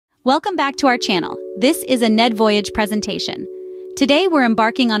Welcome back to our channel. This is a NedVoyage presentation. Today we're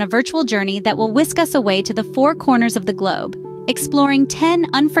embarking on a virtual journey that will whisk us away to the four corners of the globe, exploring 10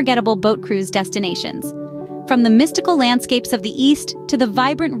 unforgettable boat cruise destinations. From the mystical landscapes of the East to the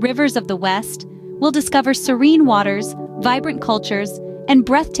vibrant rivers of the West, we'll discover serene waters, vibrant cultures, and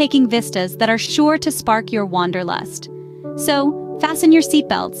breathtaking vistas that are sure to spark your wanderlust. So, fasten your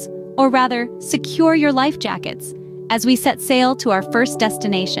seatbelts, or rather, secure your life jackets, as we set sail to our first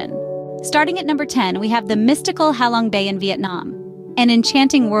destination. Starting at number 10, we have the mystical Halong Bay in Vietnam. An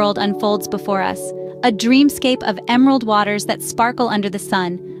enchanting world unfolds before us, a dreamscape of emerald waters that sparkle under the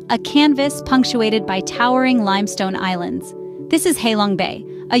sun, a canvas punctuated by towering limestone islands. This is Halong Bay,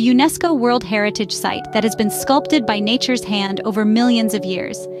 a UNESCO World Heritage Site that has been sculpted by nature's hand over millions of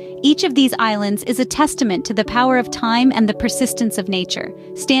years. Each of these islands is a testament to the power of time and the persistence of nature,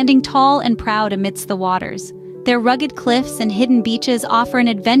 standing tall and proud amidst the waters. Their rugged cliffs and hidden beaches offer an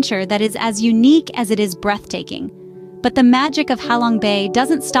adventure that is as unique as it is breathtaking. But the magic of Halong Bay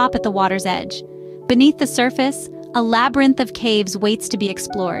doesn't stop at the water's edge. Beneath the surface, a labyrinth of caves waits to be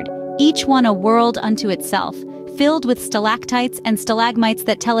explored, each one a world unto itself, filled with stalactites and stalagmites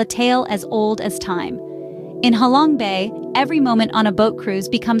that tell a tale as old as time. In Halong Bay, every moment on a boat cruise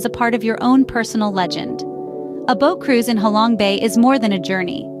becomes a part of your own personal legend. A boat cruise in Halong Bay is more than a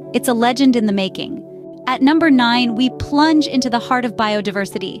journey. It's a legend in the making. At number 9, we plunge into the heart of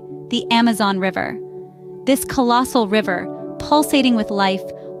biodiversity, the Amazon River. This colossal river, pulsating with life,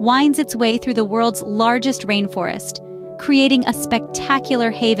 winds its way through the world's largest rainforest, creating a spectacular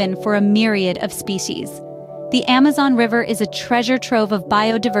haven for a myriad of species. The Amazon River is a treasure trove of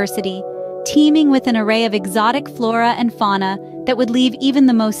biodiversity, teeming with an array of exotic flora and fauna that would leave even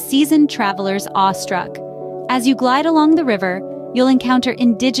the most seasoned travelers awestruck. As you glide along the river, you'll encounter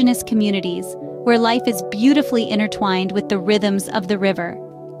indigenous communities, where life is beautifully intertwined with the rhythms of the river.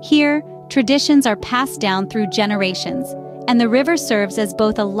 Here, traditions are passed down through generations, and the river serves as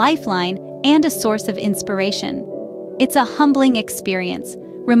both a lifeline and a source of inspiration. It's a humbling experience,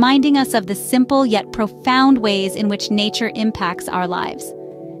 reminding us of the simple yet profound ways in which nature impacts our lives.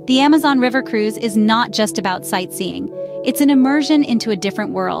 The Amazon River Cruise is not just about sightseeing. It's an immersion into a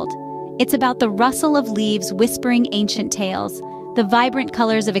different world. It's about the rustle of leaves whispering ancient tales, the vibrant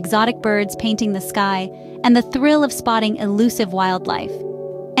colors of exotic birds painting the sky, and the thrill of spotting elusive wildlife.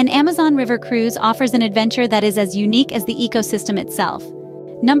 An Amazon River cruise offers an adventure that is as unique as the ecosystem itself.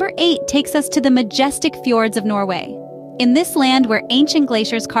 Number 8 takes us to the majestic fjords of Norway. In this land where ancient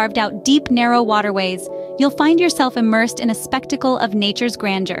glaciers carved out deep, narrow waterways, you'll find yourself immersed in a spectacle of nature's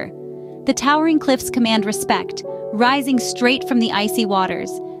grandeur. The towering cliffs command respect, rising straight from the icy waters,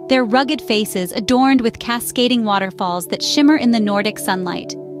 their rugged faces adorned with cascading waterfalls that shimmer in the Nordic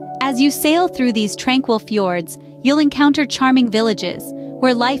sunlight. As you sail through these tranquil fjords, you'll encounter charming villages,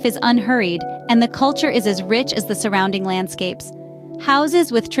 where life is unhurried and the culture is as rich as the surrounding landscapes. Houses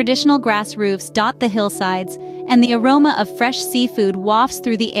with traditional grass roofs dot the hillsides, and the aroma of fresh seafood wafts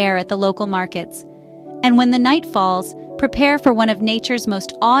through the air at the local markets. And when the night falls, prepare for one of nature's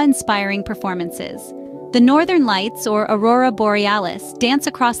most awe-inspiring performances. The Northern Lights, or Aurora Borealis, dance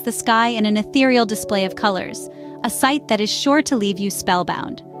across the sky in an ethereal display of colors, a sight that is sure to leave you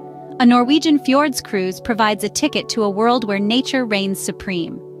spellbound. A Norwegian fjords cruise provides a ticket to a world where nature reigns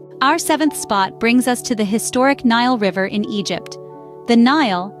supreme. Our 7th spot brings us to the historic Nile River in Egypt. The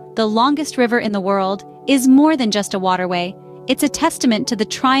Nile, the longest river in the world, is more than just a waterway. It's a testament to the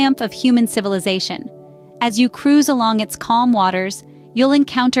triumph of human civilization. As you cruise along its calm waters, you'll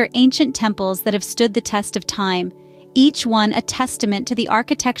encounter ancient temples that have stood the test of time, each one a testament to the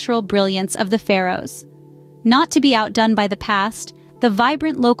architectural brilliance of the pharaohs. Not to be outdone by the past, the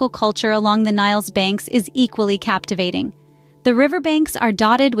vibrant local culture along the Nile's banks is equally captivating. The riverbanks are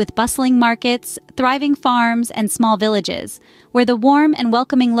dotted with bustling markets, thriving farms, and small villages, where the warm and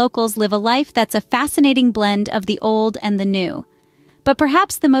welcoming locals live a life that's a fascinating blend of the old and the new. But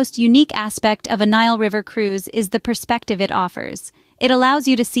perhaps the most unique aspect of a Nile River cruise is the perspective it offers. It allows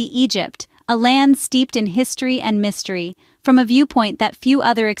you to see Egypt, a land steeped in history and mystery, from a viewpoint that few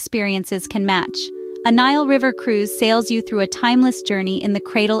other experiences can match. A Nile River cruise sails you through a timeless journey in the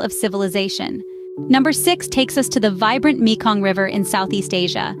cradle of civilization. Number 6 takes us to the vibrant Mekong River in Southeast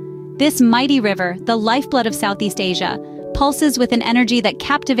Asia. This mighty river, the lifeblood of Southeast Asia, pulses with an energy that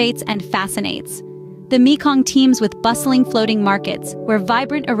captivates and fascinates. The Mekong teems with bustling floating markets, where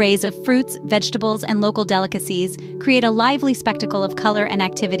vibrant arrays of fruits, vegetables, and local delicacies create a lively spectacle of color and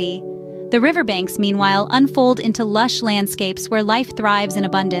activity. The riverbanks, meanwhile, unfold into lush landscapes where life thrives in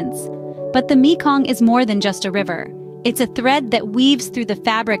abundance. But the Mekong is more than just a river. It's a thread that weaves through the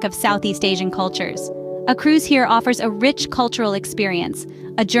fabric of Southeast Asian cultures. A cruise here offers a rich cultural experience,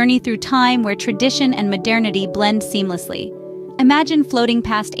 a journey through time where tradition and modernity blend seamlessly. Imagine floating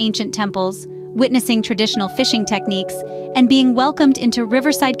past ancient temples, witnessing traditional fishing techniques, and being welcomed into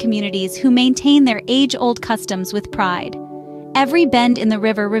riverside communities who maintain their age-old customs with pride. Every bend in the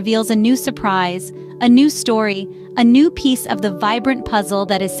river reveals a new surprise, a new story, a new piece of the vibrant puzzle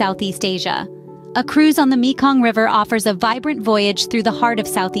that is Southeast Asia. A cruise on the Mekong River offers a vibrant voyage through the heart of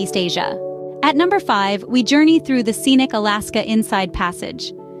Southeast Asia. At number 5, we journey through the scenic Alaska Inside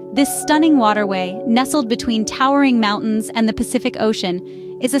Passage. This stunning waterway, nestled between towering mountains and the Pacific Ocean,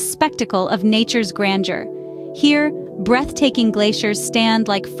 is a spectacle of nature's grandeur. Here, breathtaking glaciers stand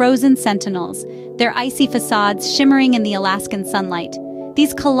like frozen sentinels, their icy facades shimmering in the Alaskan sunlight.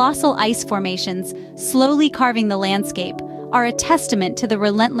 These colossal ice formations, slowly carving the landscape, are a testament to the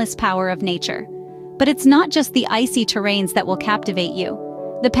relentless power of nature. But it's not just the icy terrains that will captivate you.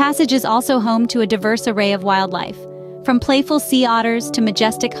 The passage is also home to a diverse array of wildlife. From playful sea otters to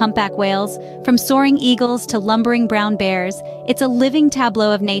majestic humpback whales, from soaring eagles to lumbering brown bears, it's a living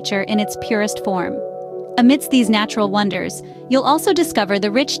tableau of nature in its purest form. Amidst these natural wonders, you'll also discover the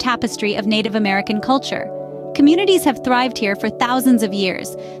rich tapestry of Native American culture. Communities have thrived here for thousands of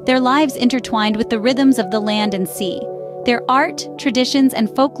years, their lives intertwined with the rhythms of the land and sea. Their art, traditions, and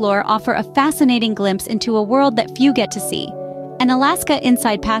folklore offer a fascinating glimpse into a world that few get to see. An Alaska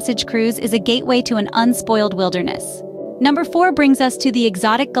Inside Passage cruise is a gateway to an unspoiled wilderness. Number 4 brings us to the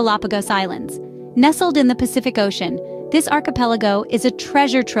exotic Galapagos Islands. Nestled in the Pacific Ocean, this archipelago is a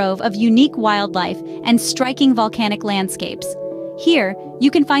treasure trove of unique wildlife and striking volcanic landscapes. Here,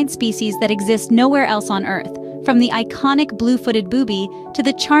 you can find species that exist nowhere else on Earth, from the iconic blue-footed booby to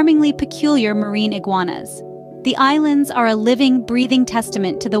the charmingly peculiar marine iguanas. The islands are a living, breathing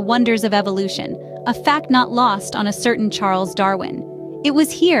testament to the wonders of evolution, a fact not lost on a certain Charles Darwin. It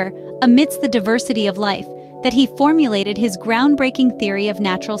was here, amidst the diversity of life, that he formulated his groundbreaking theory of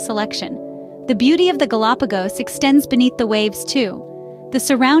natural selection. The beauty of the Galapagos extends beneath the waves too. The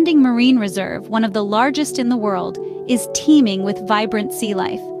surrounding marine reserve, one of the largest in the world, is teeming with vibrant sea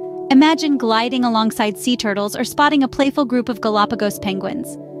life. Imagine gliding alongside sea turtles or spotting a playful group of Galapagos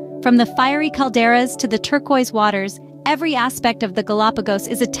penguins. From the fiery calderas to the turquoise waters, every aspect of the Galapagos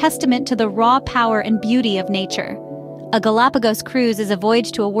is a testament to the raw power and beauty of nature. A Galapagos cruise is a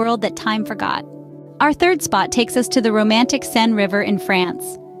voyage to a world that time forgot. Our third spot takes us to the romantic Seine River in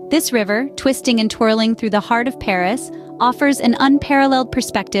France. This river, twisting and twirling through the heart of Paris, offers an unparalleled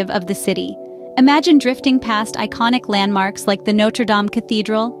perspective of the city. Imagine drifting past iconic landmarks like the Notre Dame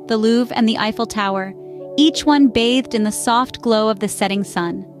Cathedral, the Louvre, and the Eiffel Tower, each one bathed in the soft glow of the setting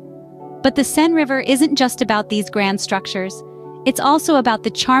sun. But the Seine River isn't just about these grand structures. It's also about the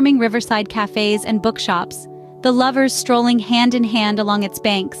charming riverside cafes and bookshops, the lovers strolling hand in hand along its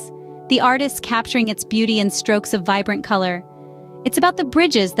banks, the artists capturing its beauty in strokes of vibrant color. It's about the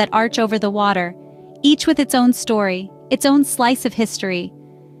bridges that arch over the water, each with its own story, its own slice of history.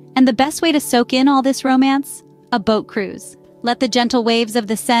 And the best way to soak in all this romance? A boat cruise. Let the gentle waves of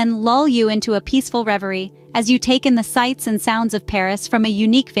the Seine lull you into a peaceful reverie as you take in the sights and sounds of Paris from a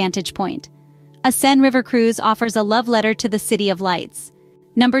unique vantage point. A Seine River cruise offers a love letter to the City of Lights.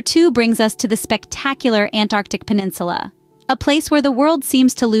 Number 2 brings us to the spectacular Antarctic Peninsula, a place where the world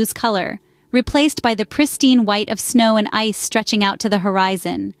seems to lose color, replaced by the pristine white of snow and ice stretching out to the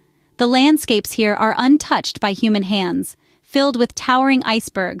horizon. The landscapes here are untouched by human hands, filled with towering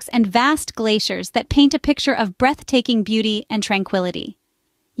icebergs and vast glaciers that paint a picture of breathtaking beauty and tranquility.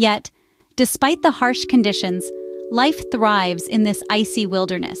 Yet, despite the harsh conditions, life thrives in this icy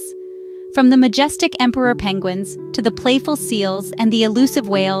wilderness. From the majestic emperor penguins to the playful seals and the elusive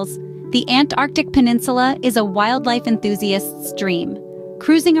whales, the Antarctic Peninsula is a wildlife enthusiast's dream.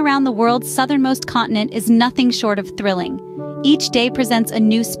 Cruising around the world's southernmost continent is nothing short of thrilling. Each day presents a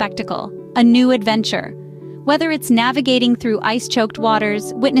new spectacle, a new adventure. Whether it's navigating through ice-choked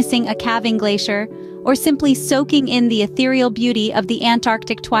waters, witnessing a calving glacier, or simply soaking in the ethereal beauty of the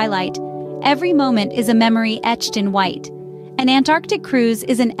Antarctic twilight, every moment is a memory etched in white. An Antarctic cruise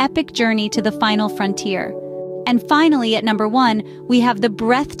is an epic journey to the final frontier. And finally, at number 1, we have the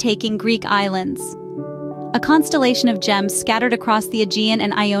breathtaking Greek islands. A constellation of gems scattered across the Aegean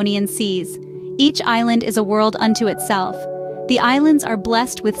and Ionian seas. Each island is a world unto itself. The islands are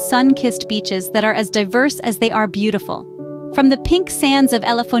blessed with sun-kissed beaches that are as diverse as they are beautiful. From the pink sands of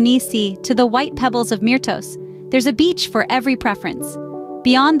Elafonici to the white pebbles of Myrtos, there's a beach for every preference.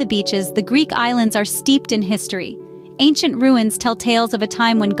 Beyond the beaches, the Greek islands are steeped in history. Ancient ruins tell tales of a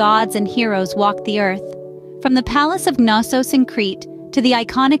time when gods and heroes walked the earth. From the palace of Knossos in Crete to the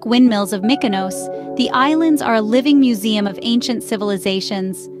iconic windmills of Mykonos, the islands are a living museum of ancient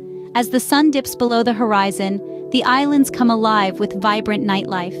civilizations. As the sun dips below the horizon, the islands come alive with vibrant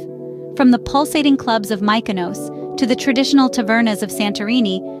nightlife. From the pulsating clubs of Mykonos to the traditional tavernas of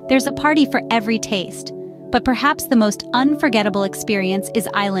Santorini, there's a party for every taste. But perhaps the most unforgettable experience is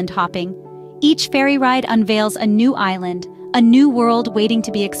island hopping. Each ferry ride unveils a new island, a new world waiting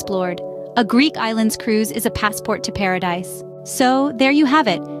to be explored. A Greek islands cruise is a passport to paradise. So, there you have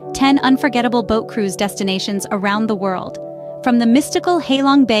it, 10 unforgettable boat cruise destinations around the world. From the mystical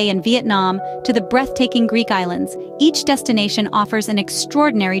Halong Bay in Vietnam to the breathtaking Greek islands, each destination offers an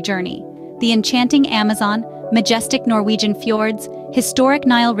extraordinary journey. The enchanting Amazon, majestic Norwegian fjords, historic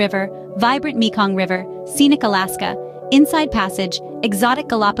Nile River, vibrant Mekong River, scenic Alaska, Inside Passage, exotic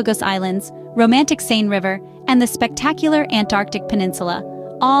Galapagos Islands, romantic Seine River, and the spectacular Antarctic Peninsula,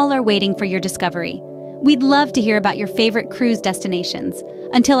 all are waiting for your discovery. We'd love to hear about your favorite cruise destinations.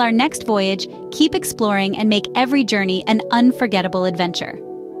 Until our next voyage, keep exploring and make every journey an unforgettable adventure.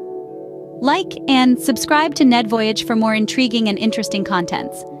 Like and subscribe to NedVoyage for more intriguing and interesting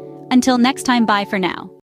contents. Until next time, bye for now.